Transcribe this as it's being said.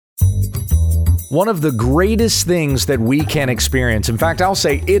One of the greatest things that we can experience, in fact, I'll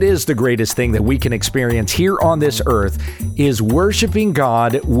say it is the greatest thing that we can experience here on this earth, is worshiping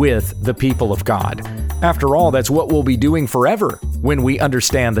God with the people of God. After all, that's what we'll be doing forever when we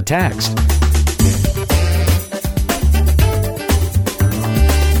understand the text.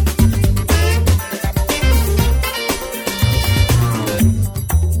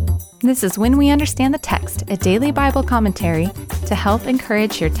 This is When We Understand the Text, a daily Bible commentary to help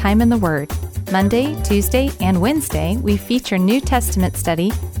encourage your time in the Word. Monday, Tuesday, and Wednesday, we feature New Testament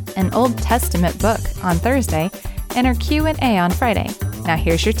study, an Old Testament book on Thursday, and our Q&A on Friday. Now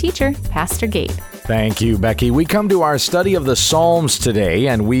here's your teacher, Pastor Gabe. Thank you, Becky. We come to our study of the Psalms today,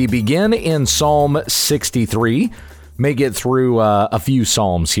 and we begin in Psalm 63. May get through a few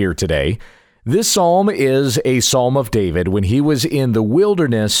Psalms here today. This psalm is a psalm of David when he was in the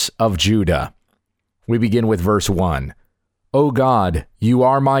wilderness of Judah. We begin with verse 1. O God, you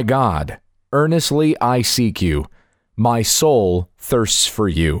are my God. Earnestly I seek you. My soul thirsts for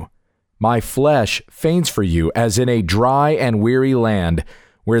you. My flesh faints for you as in a dry and weary land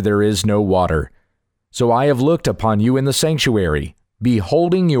where there is no water. So I have looked upon you in the sanctuary,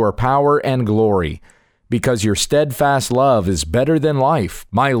 beholding your power and glory. Because your steadfast love is better than life,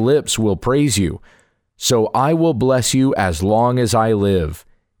 my lips will praise you. So I will bless you as long as I live.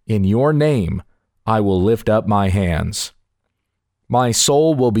 In your name I will lift up my hands. My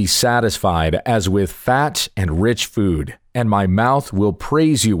soul will be satisfied as with fat and rich food, and my mouth will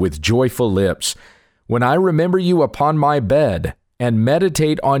praise you with joyful lips. When I remember you upon my bed and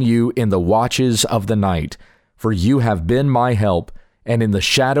meditate on you in the watches of the night, for you have been my help, and in the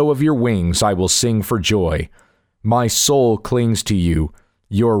shadow of your wings I will sing for joy. My soul clings to you,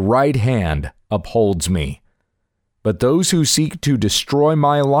 your right hand upholds me. But those who seek to destroy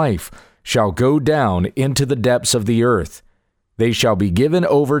my life shall go down into the depths of the earth. They shall be given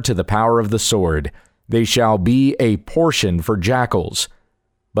over to the power of the sword. They shall be a portion for jackals.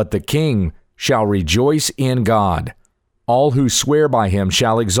 But the king shall rejoice in God. All who swear by him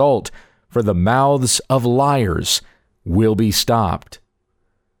shall exult, for the mouths of liars will be stopped.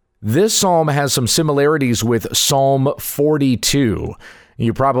 This psalm has some similarities with Psalm 42.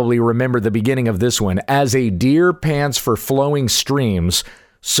 You probably remember the beginning of this one. As a deer pants for flowing streams,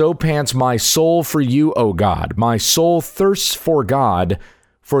 so pants my soul for you, O God. My soul thirsts for God,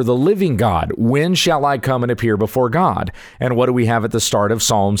 for the living God. When shall I come and appear before God? And what do we have at the start of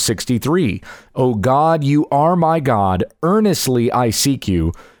Psalm 63? O God, you are my God. Earnestly I seek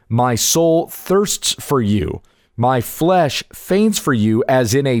you. My soul thirsts for you. My flesh faints for you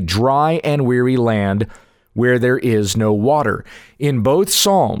as in a dry and weary land where there is no water. In both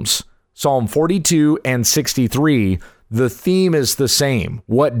Psalms, Psalm 42 and 63, the theme is the same.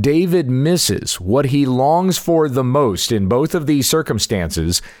 What David misses, what he longs for the most in both of these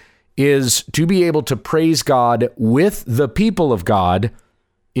circumstances, is to be able to praise God with the people of God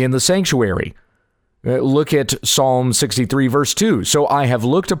in the sanctuary. Look at Psalm 63, verse 2. So I have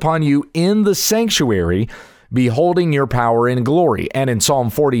looked upon you in the sanctuary, beholding your power and glory. And in Psalm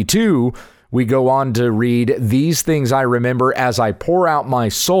 42, we go on to read, these things I remember as I pour out my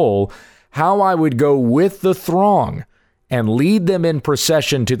soul, how I would go with the throng and lead them in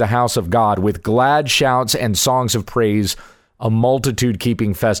procession to the house of God with glad shouts and songs of praise, a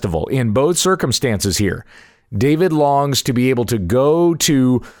multitude-keeping festival. In both circumstances here, David longs to be able to go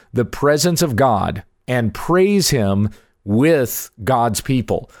to the presence of God and praise him with God's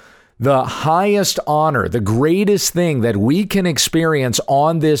people. The highest honor, the greatest thing that we can experience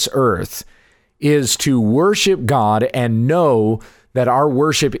on this earth is to worship God and know that our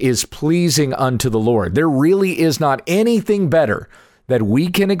worship is pleasing unto the Lord. There really is not anything better that we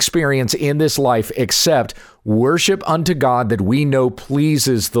can experience in this life except worship unto God that we know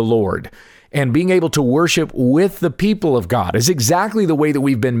pleases the Lord. And being able to worship with the people of God is exactly the way that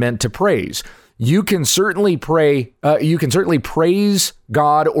we've been meant to praise. You can certainly praise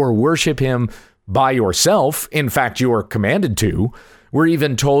God or worship him by yourself. In fact, you are commanded to. We're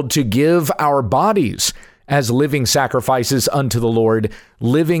even told to give our bodies as living sacrifices unto the Lord,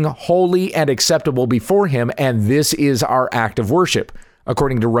 living holy and acceptable before him, and this is our act of worship,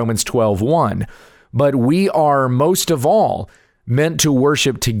 according to Romans 12:1. But we are most of all meant to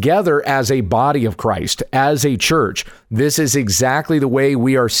worship together as a body of Christ, as a church. This is exactly the way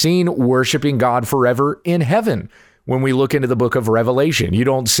we are seen worshiping God forever in heaven. When we look into the book of Revelation, you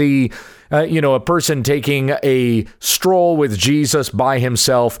don't see, a person taking a stroll with Jesus by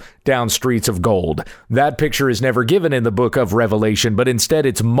himself down streets of gold. That picture is never given in the book of Revelation, but instead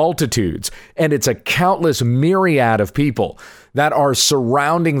it's multitudes, and it's a countless myriad of people that are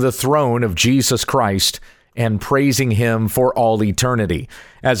surrounding the throne of Jesus Christ and praising him for all eternity.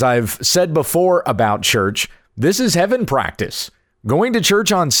 As I've said before about church, this is heaven practice. Going to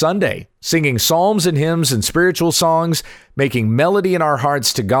church on Sunday, singing psalms and hymns and spiritual songs, making melody in our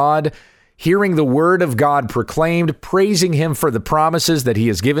hearts to God, hearing the word of God proclaimed, praising him for the promises that he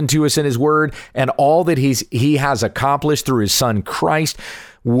has given to us in his word and all that he has accomplished through his son Christ,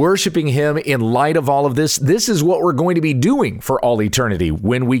 worshiping him in light of all of this. This is what we're going to be doing for all eternity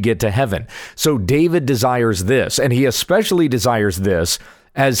when we get to heaven. So David desires this, and he especially desires this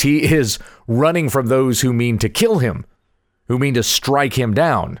as he is running from those who mean to kill him, who mean to strike him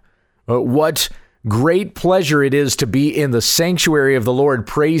down. What great pleasure it is to be in the sanctuary of the Lord,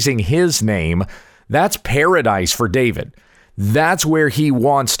 praising his name. That's paradise for David. That's where he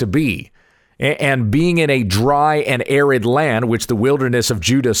wants to be. And being in a dry and arid land, which the wilderness of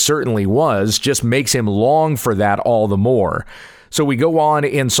Judah certainly was, just makes him long for that all the more. So we go on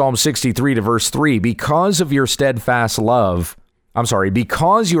in Psalm 63 to verse 3, because your steadfast love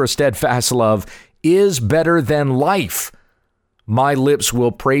is better than life, my lips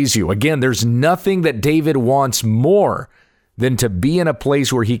will praise you. Again, there's nothing that David wants more than to be in a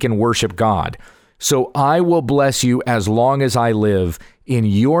place where he can worship God. So I will bless you as long as I live. In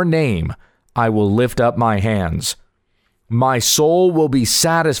your name, I will lift up my hands. My soul will be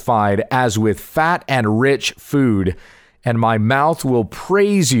satisfied as with fat and rich food, and my mouth will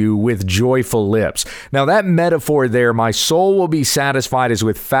praise you with joyful lips. Now that metaphor there, my soul will be satisfied as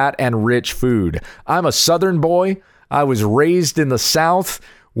with fat and rich food. I'm a Southern boy. I was raised in the South.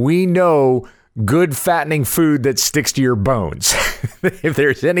 We know good fattening food that sticks to your bones. If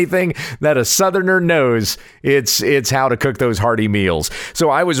there's anything that a Southerner knows, it's how to cook those hearty meals. So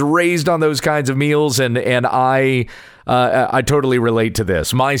I was raised on those kinds of meals, and I totally relate to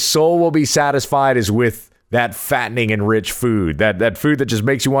this. My soul will be satisfied as with that fattening and rich food, that food that just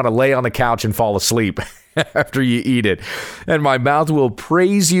makes you want to lay on the couch and fall asleep after you eat it. And my mouth will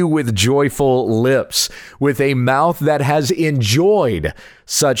praise you with joyful lips, with a mouth that has enjoyed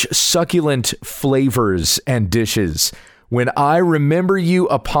such succulent flavors and dishes. When I remember you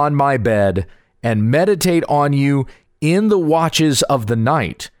upon my bed and meditate on you in the watches of the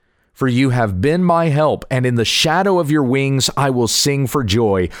night, for you have been my help, and in the shadow of your wings I will sing for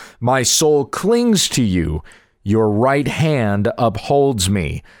joy. My soul clings to you. Your right hand upholds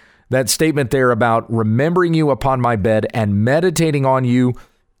me. That statement there about remembering you upon my bed and meditating on you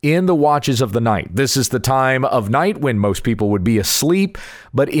in the watches of the night. This is the time of night when most people would be asleep,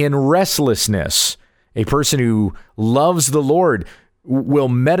 but in restlessness. A person who loves the Lord will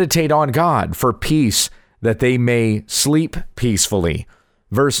meditate on God for peace, that they may sleep peacefully.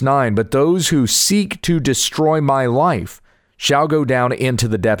 Verse 9, but those who seek to destroy my life shall go down into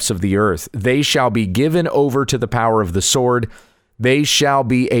the depths of the earth. They shall be given over to the power of the sword. They shall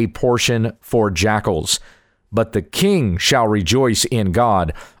be a portion for jackals. But the king shall rejoice in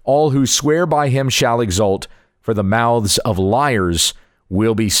God. All who swear by him shall exult, for the mouths of liars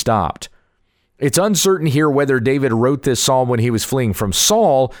will be stopped. It's uncertain here whether David wrote this psalm when he was fleeing from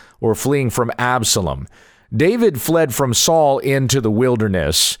Saul or fleeing from Absalom. David fled from Saul into the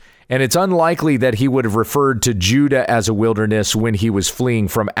wilderness, and it's unlikely that he would have referred to Judah as a wilderness when he was fleeing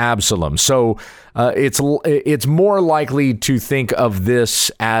from Absalom. So it's more likely to think of this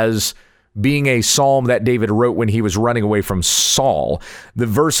as being a psalm that David wrote when he was running away from Saul. The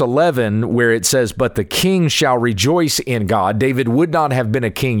verse 11, where it says, but the king shall rejoice in God. David would not have been a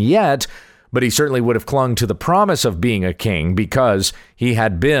king yet, but he certainly would have clung to the promise of being a king because he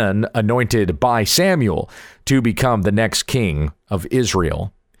had been anointed by Samuel to become the next king of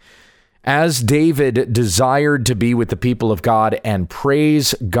Israel. As David desired to be with the people of God and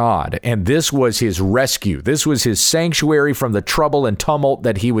praise God, and this was his rescue, this was his sanctuary from the trouble and tumult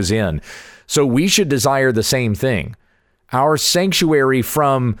that he was in. So we should desire the same thing. Our sanctuary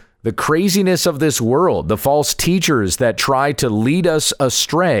from the craziness of this world, the false teachers that try to lead us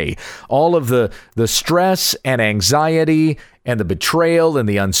astray, all of the stress and anxiety and the betrayal and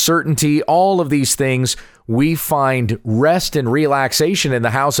the uncertainty, all of these things, we find rest and relaxation in the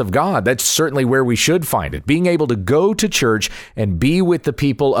house of God. That's certainly where we should find it. Being able to go to church and be with the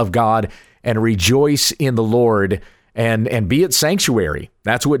people of God and rejoice in the Lord and be at sanctuary.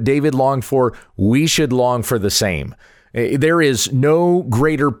 That's what David longed for. We should long for the same. There is no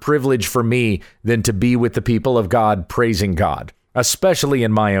greater privilege for me than to be with the people of God praising God, especially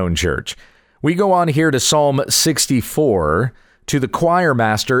in my own church. We go on here to Psalm 64, to the choir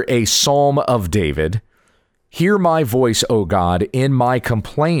master, a psalm of David. Hear my voice, O God, in my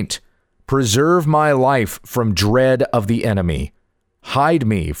complaint. Preserve my life from dread of the enemy. Hide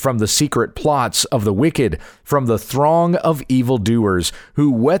me from the secret plots of the wicked, from the throng of evildoers,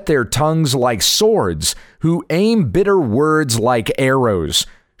 who whet their tongues like swords, who aim bitter words like arrows,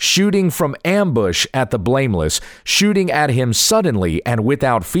 shooting from ambush at the blameless, shooting at him suddenly and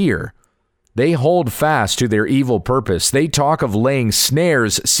without fear. They hold fast to their evil purpose. They talk of laying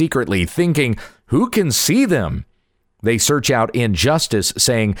snares secretly, thinking, who can see them? They search out injustice,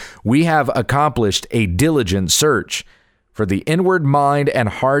 saying, we have accomplished a diligent search. For the inward mind and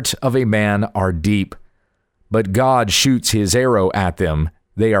heart of a man are deep. But God shoots his arrow at them.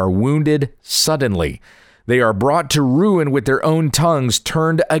 They are wounded suddenly. They are brought to ruin with their own tongues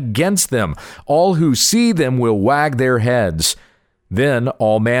turned against them. All who see them will wag their heads. Then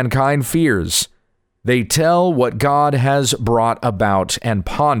all mankind fears. They tell what God has brought about and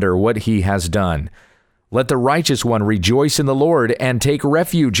ponder what he has done. Let the righteous one rejoice in the Lord and take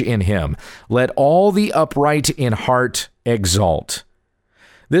refuge in him. Let all the upright in heart exalt.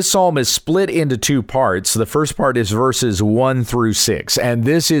 This psalm is split into two parts. The first part is verses 1 through 6, and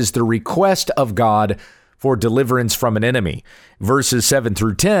this is the request of God for deliverance from an enemy. Verses 7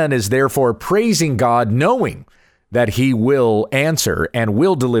 through 10 is therefore praising God, knowing that he will answer and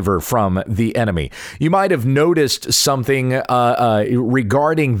will deliver from the enemy. You might have noticed something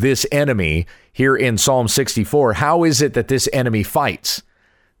regarding this enemy here in Psalm 64. How is it that this enemy fights?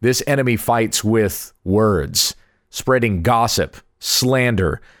 This enemy fights with words, spreading gossip,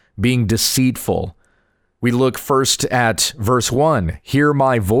 slander, being deceitful. We look first at verse 1. Hear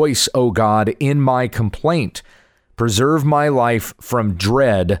my voice, O God, in my complaint. Preserve my life from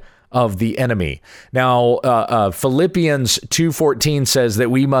dread of the enemy. Now, Philippians 2:14 says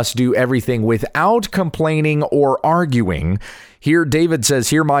that we must do everything without complaining or arguing. Here, David says,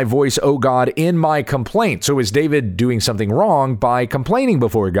 hear my voice, O God, in my complaint. So is David doing something wrong by complaining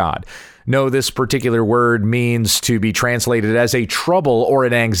before God? No, this particular word means to be translated as a trouble or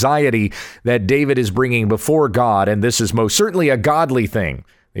an anxiety that David is bringing before God, and this is most certainly a godly thing.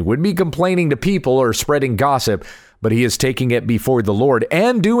 They wouldn't be complaining to people or spreading gossip, but he is taking it before the Lord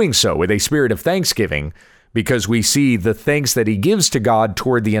and doing so with a spirit of thanksgiving, because we see the thanks that he gives to God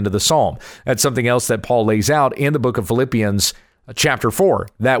toward the end of the psalm. That's something else that Paul lays out in the book of Philippians, chapter 4,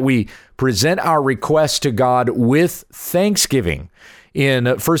 that we present our requests to God with thanksgiving. In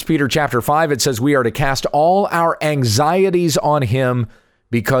 1 Peter chapter 5, it says we are to cast all our anxieties on him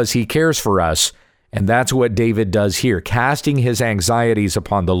because he cares for us. And that's what David does here, casting his anxieties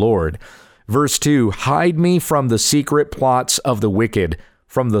upon the Lord. Verse 2, hide me from the secret plots of the wicked,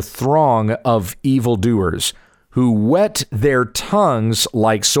 from the throng of evildoers, who whet their tongues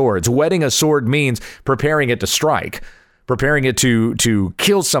like swords. Whetting a sword means preparing it to strike, preparing it to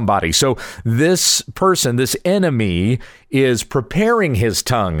kill somebody. So this person, this enemy, is preparing his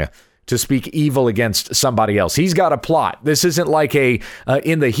tongue to speak evil against somebody else. He's got a plot. This isn't like a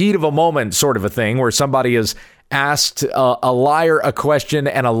in the heat of a moment sort of a thing where somebody is asked a liar a question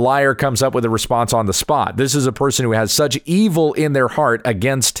and a liar comes up with a response on the spot. This is a person who has such evil in their heart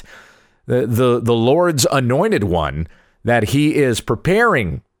against the Lord's anointed one that he is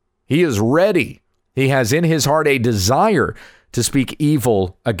preparing. He is ready. He has in his heart a desire to speak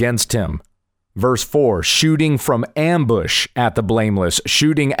evil against him. Verse 4, shooting from ambush at the blameless,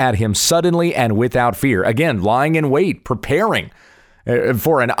 shooting at him suddenly and without fear. Again, lying in wait, preparing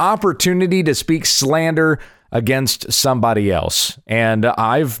for an opportunity to speak slander against somebody else. And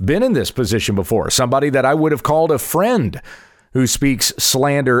I've been in this position before. Somebody that I would have called a friend who speaks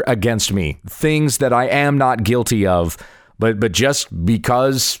slander against me, things that I am not guilty of, but just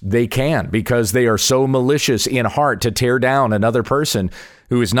because they can, because they are so malicious in heart to tear down another person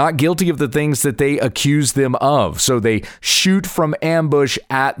who is not guilty of the things that they accuse them of. So they shoot from ambush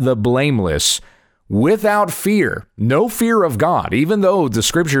at the blameless without fear, no fear of God, even though the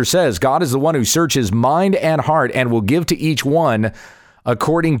scripture says God is the one who searches mind and heart and will give to each one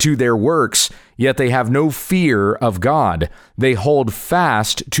according to their works, yet they have no fear of God. They hold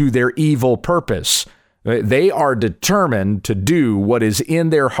fast to their evil purpose. They are determined to do what is in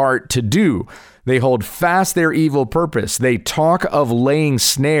their heart to do. They hold fast their evil purpose. They talk of laying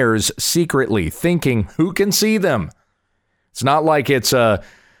snares secretly, thinking, who can see them? It's not like it's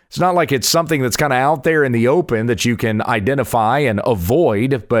something that's kind of out there in the open that you can identify and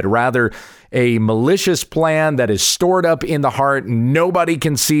avoid, but rather a malicious plan that is stored up in the heart. Nobody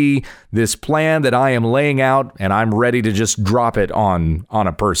can see this plan that I am laying out, and I'm ready to just drop it on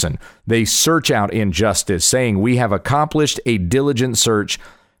a person. They search out injustice, saying, we have accomplished a diligent search,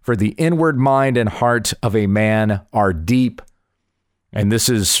 for the inward mind and heart of a man are deep. And this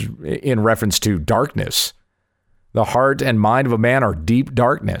is in reference to darkness. The heart and mind of a man are deep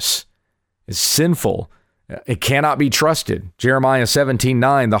darkness. It's sinful. It cannot be trusted. Jeremiah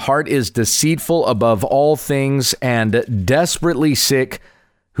 17:9, the heart is deceitful above all things and desperately sick.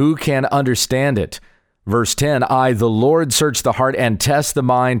 Who can understand it? Verse 10, I, the Lord, search the heart and test the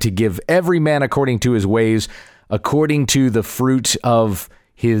mind to give every man according to his ways, according to the fruit of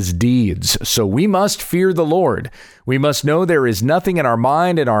his deeds. So we must fear the Lord. We must know there is nothing in our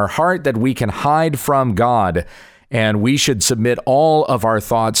mind and our heart that we can hide from God. And we should submit all of our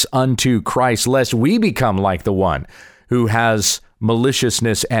thoughts unto Christ, lest we become like the one who has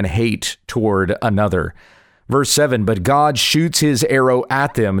maliciousness and hate toward another. Verse 7, but God shoots his arrow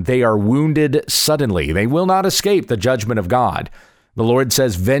at them. They are wounded suddenly. They will not escape the judgment of God. The Lord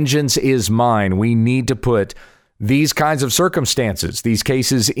says, vengeance is mine. We need to put these kinds of circumstances, these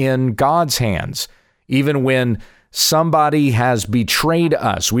cases, in God's hands. Even when somebody has betrayed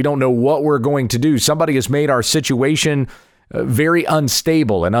us, we don't know what we're going to do. Somebody has made our situation very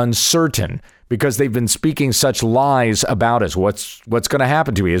unstable and uncertain because they've been speaking such lies about us. What's going to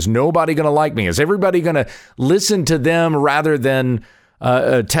happen to me? Is nobody going to like me? Is everybody going to listen to them rather than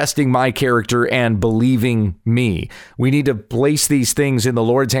testing my character and believing me? We need to place these things in the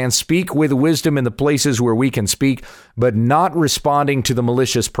Lord's hands, speak with wisdom in the places where we can speak, but not responding to the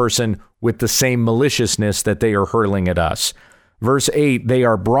malicious person with the same maliciousness that they are hurling at us. Verse 8, they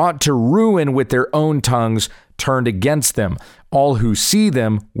are brought to ruin with their own tongues turned against them. All who see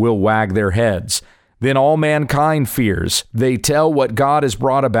them will wag their heads. Then all mankind fears. They tell what God has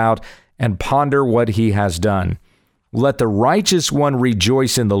brought about and ponder what he has done. Let the righteous one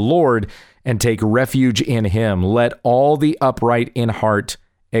rejoice in the Lord and take refuge in him. Let all the upright in heart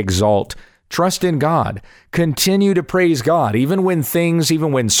exalt. Trust in God. Continue to praise God, even when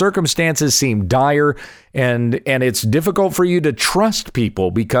circumstances seem dire and it's difficult for you to trust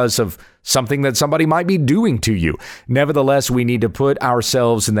people because of something that somebody might be doing to you. Nevertheless, we need to put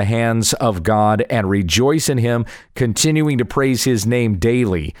ourselves in the hands of God and rejoice in him, continuing to praise his name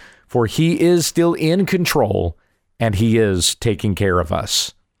daily, for he is still in control and he is taking care of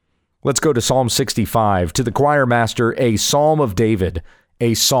us. Let's go to Psalm 65. To the choir master, a psalm of David,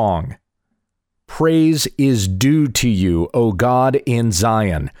 a song. Praise is due to you, O God, in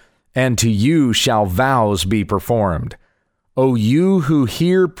Zion, and to you shall vows be performed. O you who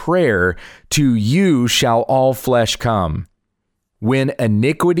hear prayer, to you shall all flesh come. When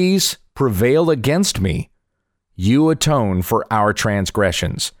iniquities prevail against me, you atone for our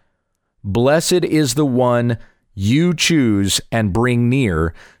transgressions. Blessed is the one you choose and bring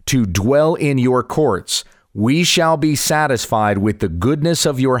near to dwell in your courts. We shall be satisfied with the goodness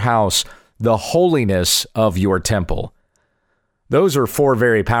of your house, the holiness of your temple. Those are 4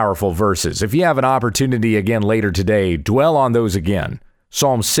 very powerful verses. If you have an opportunity again later today, dwell on those again.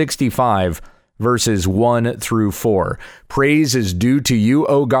 Psalm 65, verses 1 through 4. Praise is due to you,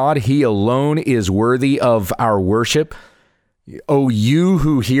 O God. He alone is worthy of our worship. O you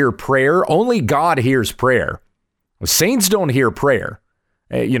who hear prayer, only God hears prayer. Saints don't hear prayer.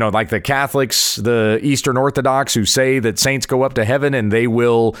 Like the Catholics, the Eastern Orthodox who say that saints go up to heaven and they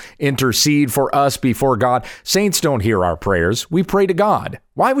will intercede for us before God. Saints don't hear our prayers. We pray to God.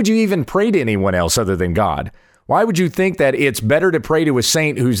 Why would you even pray to anyone else other than God? Why would you think that it's better to pray to a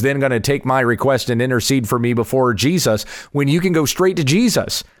saint who's then going to take my request and intercede for me before Jesus when you can go straight to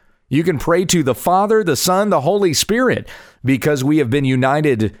Jesus? You can pray to the Father, the Son, the Holy Spirit, because we have been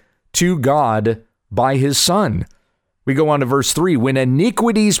united to God by his Son. We go on to verse 3. When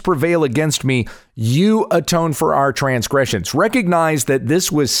iniquities prevail against me, you atone for our transgressions. Recognize that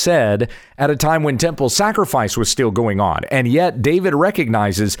this was said at a time when temple sacrifice was still going on. And yet David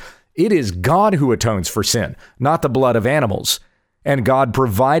recognizes it is God who atones for sin, not the blood of animals. And God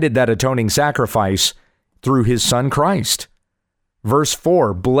provided that atoning sacrifice through his Son Christ. Verse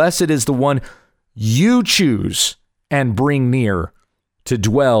 4. Blessed is the one you choose and bring near to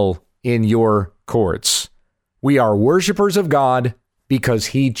dwell in your courts. We are worshipers of God because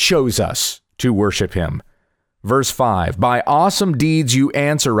he chose us to worship him. Verse 5, by awesome deeds you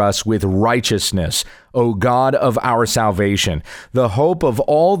answer us with righteousness, O God of our salvation, the hope of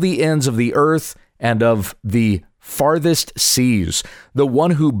all the ends of the earth and of the farthest seas, the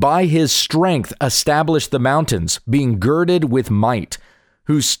one who by his strength established the mountains, being girded with might,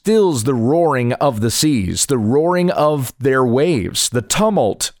 who stills the roaring of the seas, the roaring of their waves, the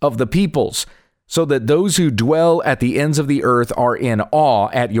tumult of the peoples, so that those who dwell at the ends of the earth are in awe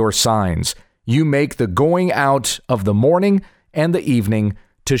at your signs. You make the going out of the morning and the evening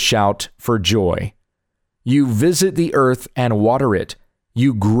to shout for joy. You visit the earth and water it.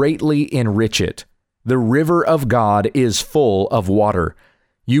 You greatly enrich it. The river of God is full of water.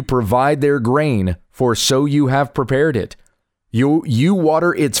 You provide their grain, for so you have prepared it. You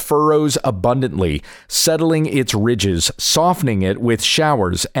water its furrows abundantly, settling its ridges, softening it with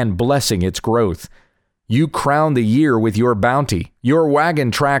showers, and blessing its growth. You crown the year with your bounty. Your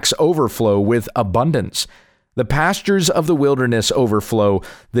wagon tracks overflow with abundance. The pastures of the wilderness overflow.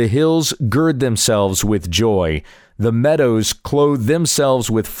 The hills gird themselves with joy. The meadows clothe themselves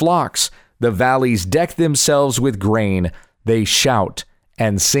with flocks. The valleys deck themselves with grain. They shout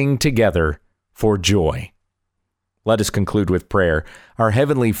and sing together for joy. Let us conclude with prayer. Our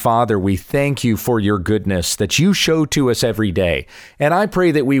Heavenly Father, we thank you for your goodness that you show to us every day, and I pray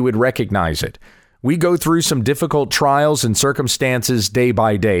that we would recognize it. We go through some difficult trials and circumstances day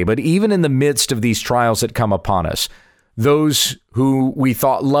by day, but even in the midst of these trials that come upon us, those who we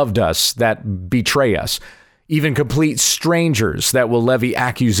thought loved us that betray us, even complete strangers that will levy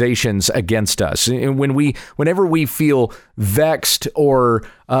accusations against us. And whenever we feel vexed or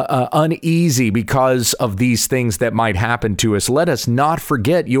uneasy because of these things that might happen to us, let us not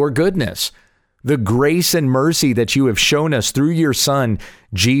forget your goodness, the grace and mercy that you have shown us through your Son,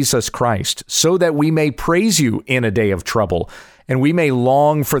 Jesus Christ, so that we may praise you in a day of trouble, and we may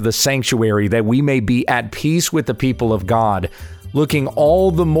long for the sanctuary, that we may be at peace with the people of God, looking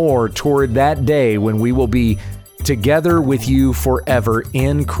all the more toward that day when we will be together with you forever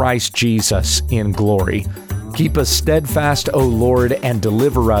in Christ Jesus in glory. Keep us steadfast, O Lord, and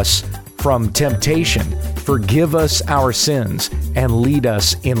deliver us from temptation. Forgive us our sins and lead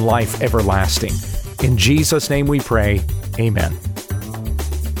us in life everlasting. In Jesus' name we pray. Amen.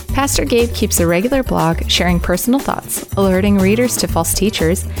 Pastor Gabe keeps a regular blog sharing personal thoughts, alerting readers to false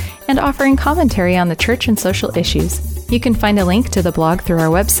teachers, and offering commentary on the church and social issues. You can find a link to the blog through our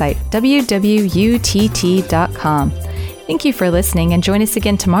website, www.utt.com. Thank you for listening, and join us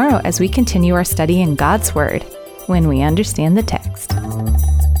again tomorrow as we continue our study in God's Word, when we understand the text.